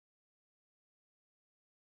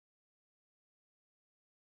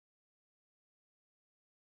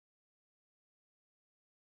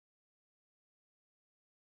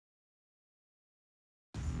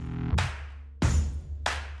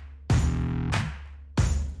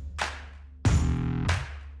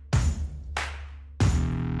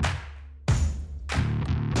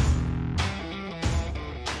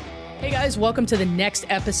Guys, welcome to the next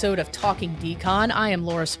episode of Talking Decon. I am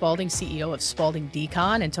Laura Spalding, CEO of Spalding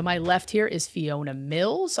Decon, and to my left here is Fiona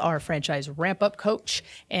Mills, our franchise ramp-up coach,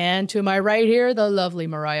 and to my right here, the lovely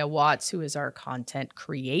Mariah Watts, who is our content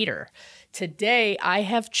creator. Today, I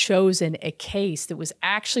have chosen a case that was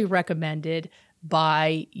actually recommended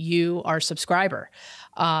by you, our subscriber.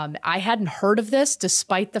 I hadn't heard of this,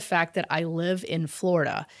 despite the fact that I live in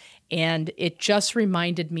Florida. And it just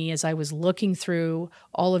reminded me as I was looking through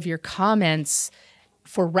all of your comments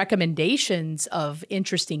for recommendations of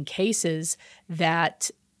interesting cases that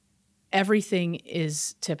everything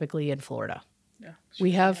is typically in Florida. Yeah,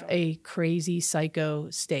 we have a crazy psycho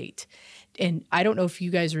state. And I don't know if you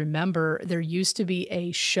guys remember, there used to be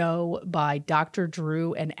a show by Dr.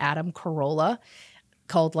 Drew and Adam Carolla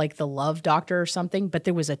called like The Love Doctor or something, but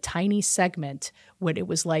there was a tiny segment when it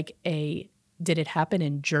was like did it happen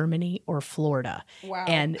in Germany or Florida? Wow.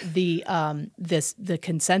 And the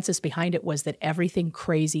consensus behind it was that everything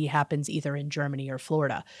crazy happens either in Germany or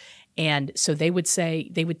Florida. And so they would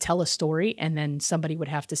tell a story and then somebody would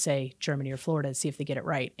have to say Germany or Florida to see if they get it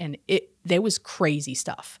right. And there was crazy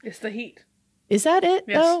stuff. It's the heat. Is that it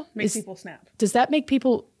though? Makes people snap. Does that make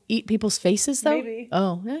people eat people's faces though? Maybe.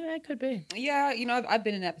 Oh, yeah, it could be. Yeah, you know, I've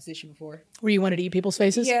been in that position before. Where you wanted to eat people's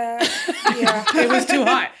faces? Yeah. Yeah. It was too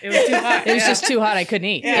hot. It was just too hot. I couldn't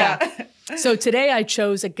eat. Yeah. So today I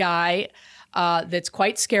chose a guy that's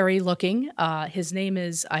quite scary looking. His name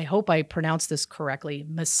is, I hope I pronounced this correctly,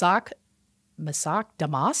 Mesac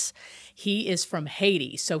Damas. He is from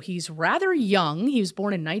Haiti. So he's rather young. He was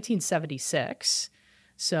born in 1976.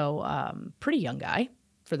 So pretty young guy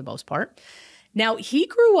for the most part. Now, he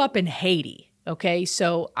grew up in Haiti, okay?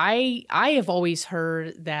 So I have always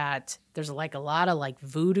heard that there's like a lot of like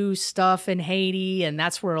voodoo stuff in Haiti, and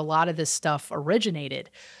that's where a lot of this stuff originated.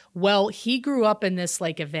 Well, he grew up in this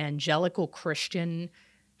like evangelical Christian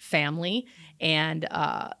family, and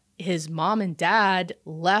his mom and dad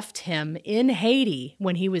left him in Haiti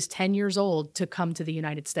when he was 10 years old to come to the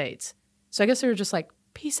United States. So I guess they were just like,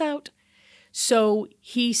 peace out. So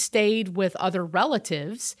he stayed with other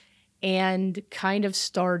relatives and kind of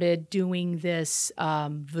started doing this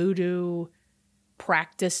voodoo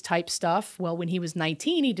practice type stuff. Well, when he was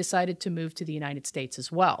 19, he decided to move to the United States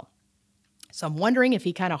as well. So I'm wondering if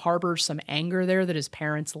he kind of harbors some anger there that his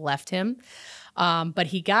parents left him. But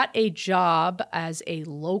he got a job as a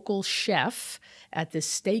local chef at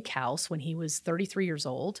this steakhouse when he was 33 years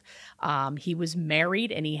old. He was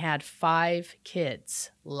married and he had 5 kids,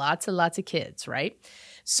 lots of kids, right?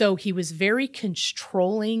 So he was very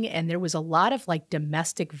controlling, and there was a lot of like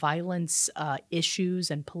domestic violence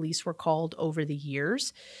issues, and police were called over the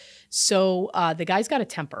years. So the guy's got a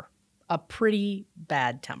temper, a pretty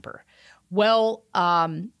bad temper. Well,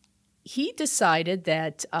 he decided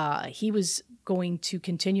that he was going to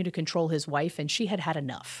continue to control his wife, and she had had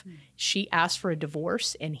enough. She asked for a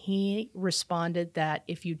divorce, and he responded that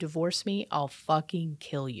if you divorce me, I'll fucking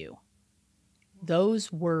kill you.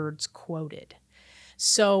 Those words quoted.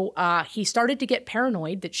 So he started to get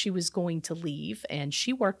paranoid that she was going to leave, and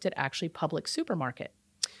she worked at actually Public Supermarket.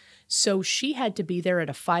 So she had to be there at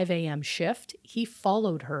a 5 a.m. shift. He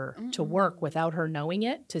followed her to work without her knowing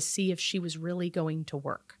it to see if she was really going to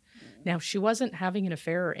work. Now, she wasn't having an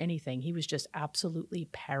affair or anything. He was just absolutely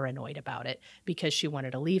paranoid about it because she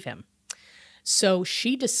wanted to leave him. So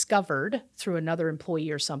she discovered through another employee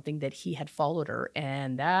or something that he had followed her,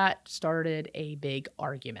 and that started a big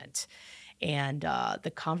argument. And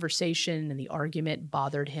the conversation and the argument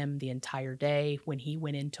bothered him the entire day. When he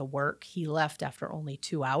went into work, he left after only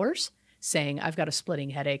 2 hours saying, I've got a splitting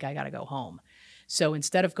headache, I got to go home. So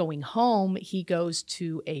instead of going home, he goes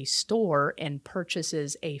to a store and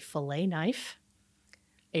purchases a fillet knife,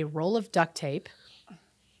 a roll of duct tape,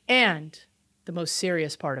 and the most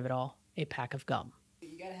serious part of it all, a pack of gum.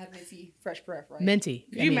 You got to have minty fresh breath, right? Minty.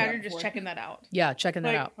 Could you imagine just checking that out? Yeah, checking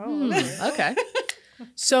that out. Oh, okay.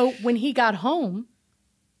 So when he got home,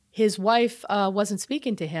 his wife wasn't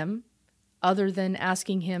speaking to him other than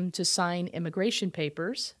asking him to sign immigration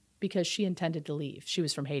papers because she intended to leave. She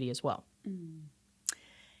was from Haiti as well.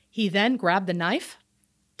 He then grabbed the knife,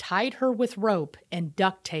 tied her with rope, and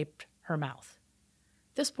duct taped her mouth.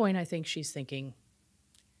 At this point, I think she's thinking,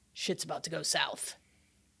 shit's about to go south.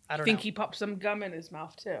 I don't know. He popped some gum in his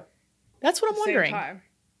mouth, too. That's what I'm wondering. Same time.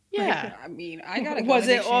 Yeah. I mean, I got a Was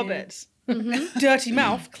it Orbits? Dirty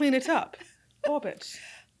mouth, clean it up. Orbits.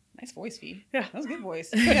 Nice voice, Fee. Yeah. That was a good voice.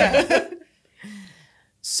 Yeah.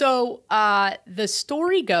 So the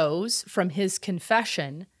story goes from his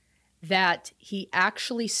confession that he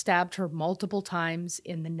actually stabbed her multiple times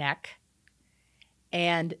in the neck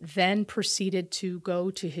and then proceeded to go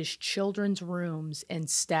to his children's rooms and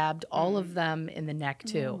stabbed all of them in the neck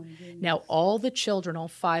too. Now, all the children, all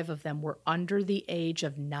 5 of them, were under the age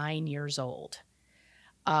of 9 years old.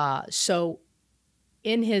 So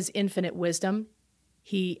in his infinite wisdom,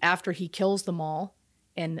 after he kills them all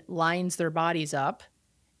and lines their bodies up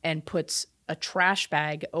and puts a trash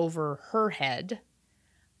bag over her head,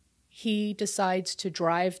 he decides to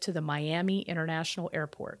drive to the Miami International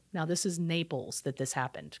Airport. Now, this is Naples that this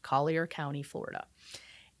happened, Collier County, Florida,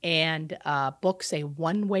 and books a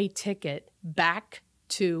one-way ticket back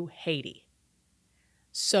to Haiti.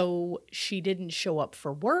 So she didn't show up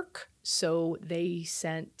for work, so they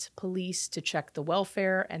sent police to check the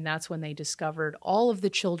welfare, and that's when they discovered all of the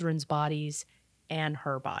children's bodies and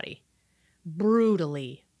her body.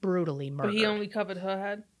 Brutally murdered. But he only covered her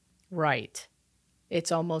head? Right.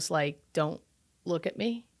 It's almost like, don't look at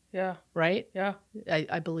me. Yeah. Right? Yeah.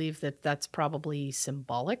 I believe that that's probably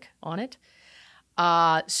symbolic on it.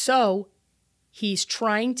 So he's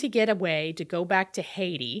trying to get away to go back to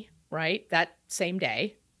Haiti, right? That same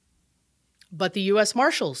day. But the U.S.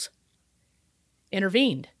 Marshals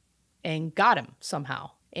intervened and got him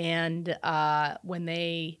somehow. And when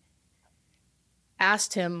they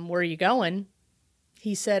asked him, where are you going?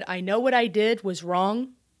 He said, I know what I did was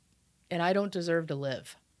wrong, and I don't deserve to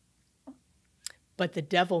live. But the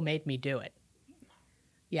devil made me do it.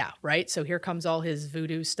 Yeah, right? So here comes all his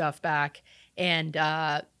voodoo stuff back. And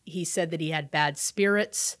he said that he had bad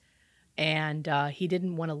spirits, and he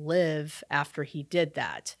didn't want to live after he did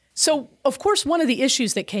that. So, of course, one of the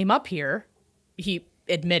issues that came up here, he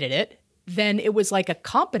admitted it, then it was like a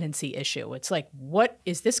competency issue. It's like, what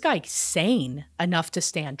is this guy sane enough to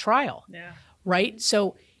stand trial? Yeah. Right?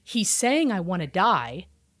 So he's saying, I want to die.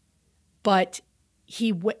 But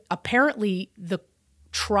apparently the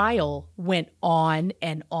trial went on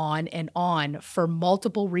and on and on for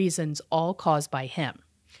multiple reasons, all caused by him.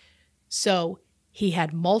 So he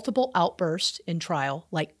had multiple outbursts in trial,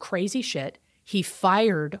 like crazy shit. He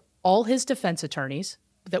fired all his defense attorneys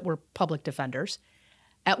that were public defenders.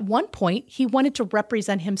 At one point, he wanted to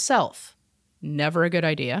represent himself. Never a good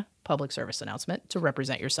idea. Public service announcement, to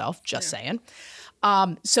represent yourself, just saying.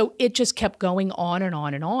 So it just kept going on and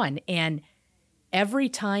on and on. And every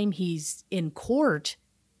time he's in court,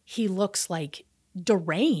 he looks like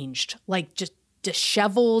deranged, like just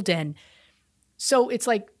disheveled. And so it's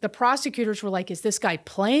like the prosecutors were like, is this guy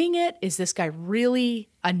playing it? Is this guy really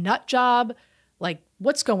a nut job? Like,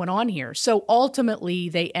 what's going on here? So ultimately,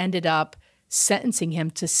 they ended up sentencing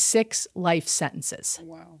him to 6 life sentences.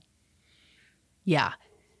 Wow. Yeah.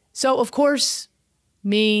 So, of course,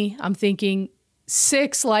 I'm thinking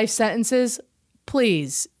 6 life sentences.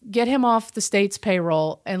 Please get him off the state's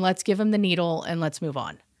payroll and let's give him the needle and let's move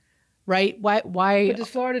on. Right? Why? But does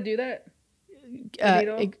Florida do that?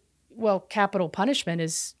 Well, capital punishment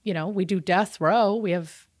is, we do death row. We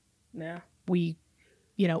have, yeah.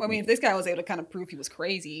 Well, I mean, if this guy was able to kind of prove he was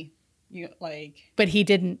crazy, But he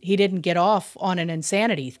didn't get off on an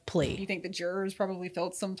insanity plea. You think the jurors probably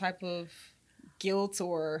felt some type of guilt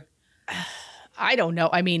or? I don't know.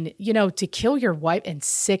 I mean, to kill your wife and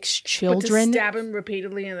 6 children. But to stab him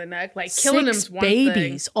repeatedly in the neck, like killing him's one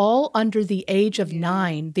babies, thing. all under the age of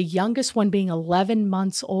 9. The youngest one being 11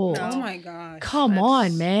 months old. No. Oh my gosh! Come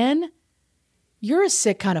on, man. You're a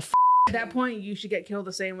sick kind of. At that point, you should get killed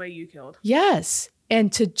the same way you killed. Yes,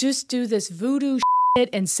 and to just do this voodoo shit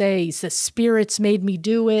and say the spirits made me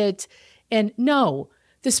do it, and no,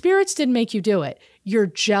 the spirits didn't make you do it. You're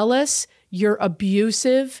jealous. You're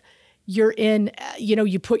abusive. You're in,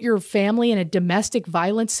 you put your family in a domestic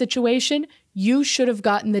violence situation. You should have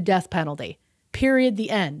gotten the death penalty. Period. The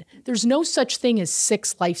end. There's no such thing as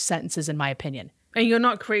 6 life sentences, in my opinion. And you're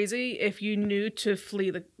not crazy if you knew to flee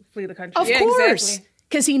the country. Of course.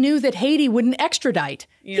 Because he knew that Haiti wouldn't extradite.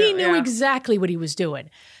 Yeah, he knew exactly what he was doing.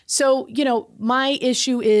 So, my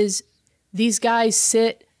issue is these guys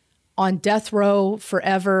sit on death row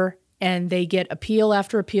forever and they get appeal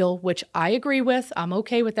after appeal, which I agree with. I'm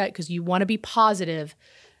okay with that because you want to be positive.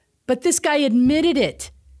 But this guy admitted it.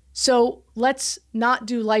 So let's not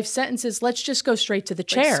do life sentences. Let's just go straight to the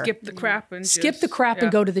chair. Like skip the crap and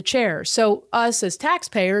and go to the chair. So us as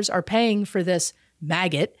taxpayers are paying for this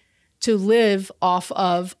maggot to live off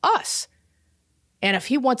of us. And if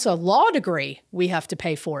he wants a law degree, we have to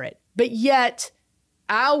pay for it. But yet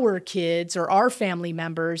our kids or our family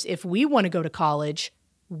members, if we want to go to college,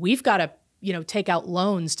 we've got to, take out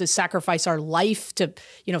loans to sacrifice our life to,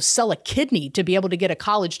 sell a kidney to be able to get a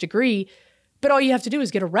college degree. But all you have to do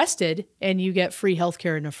is get arrested and you get free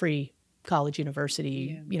healthcare and a free college,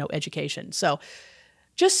 university, education. So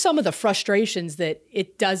just some of the frustrations that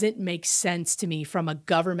it doesn't make sense to me from a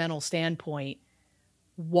governmental standpoint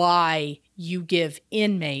why you give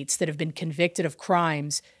inmates that have been convicted of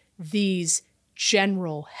crimes these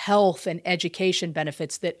general health and education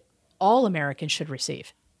benefits that all Americans should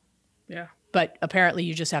receive. Yeah. But apparently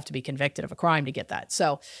you just have to be convicted of a crime to get that.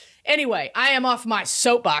 So anyway, I am off my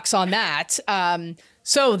soapbox on that.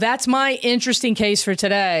 So that's my interesting case for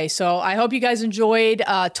today. So I hope you guys enjoyed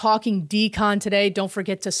talking Decon today. Don't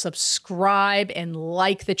forget to subscribe and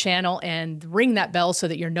like the channel and ring that bell so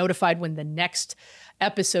that you're notified when the next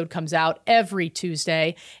episode comes out every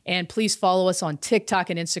Tuesday. And please follow us on TikTok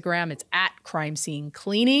and Instagram. It's at Crime Scene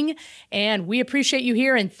Cleaning. And we appreciate you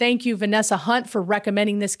here. And thank you, Vanessa Hunt, for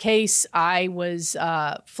recommending this case. I was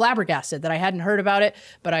flabbergasted that I hadn't heard about it,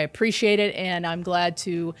 but I appreciate it. And I'm glad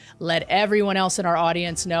to let everyone else in our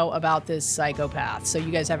audience know about this psychopath. So you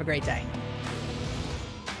guys have a great day.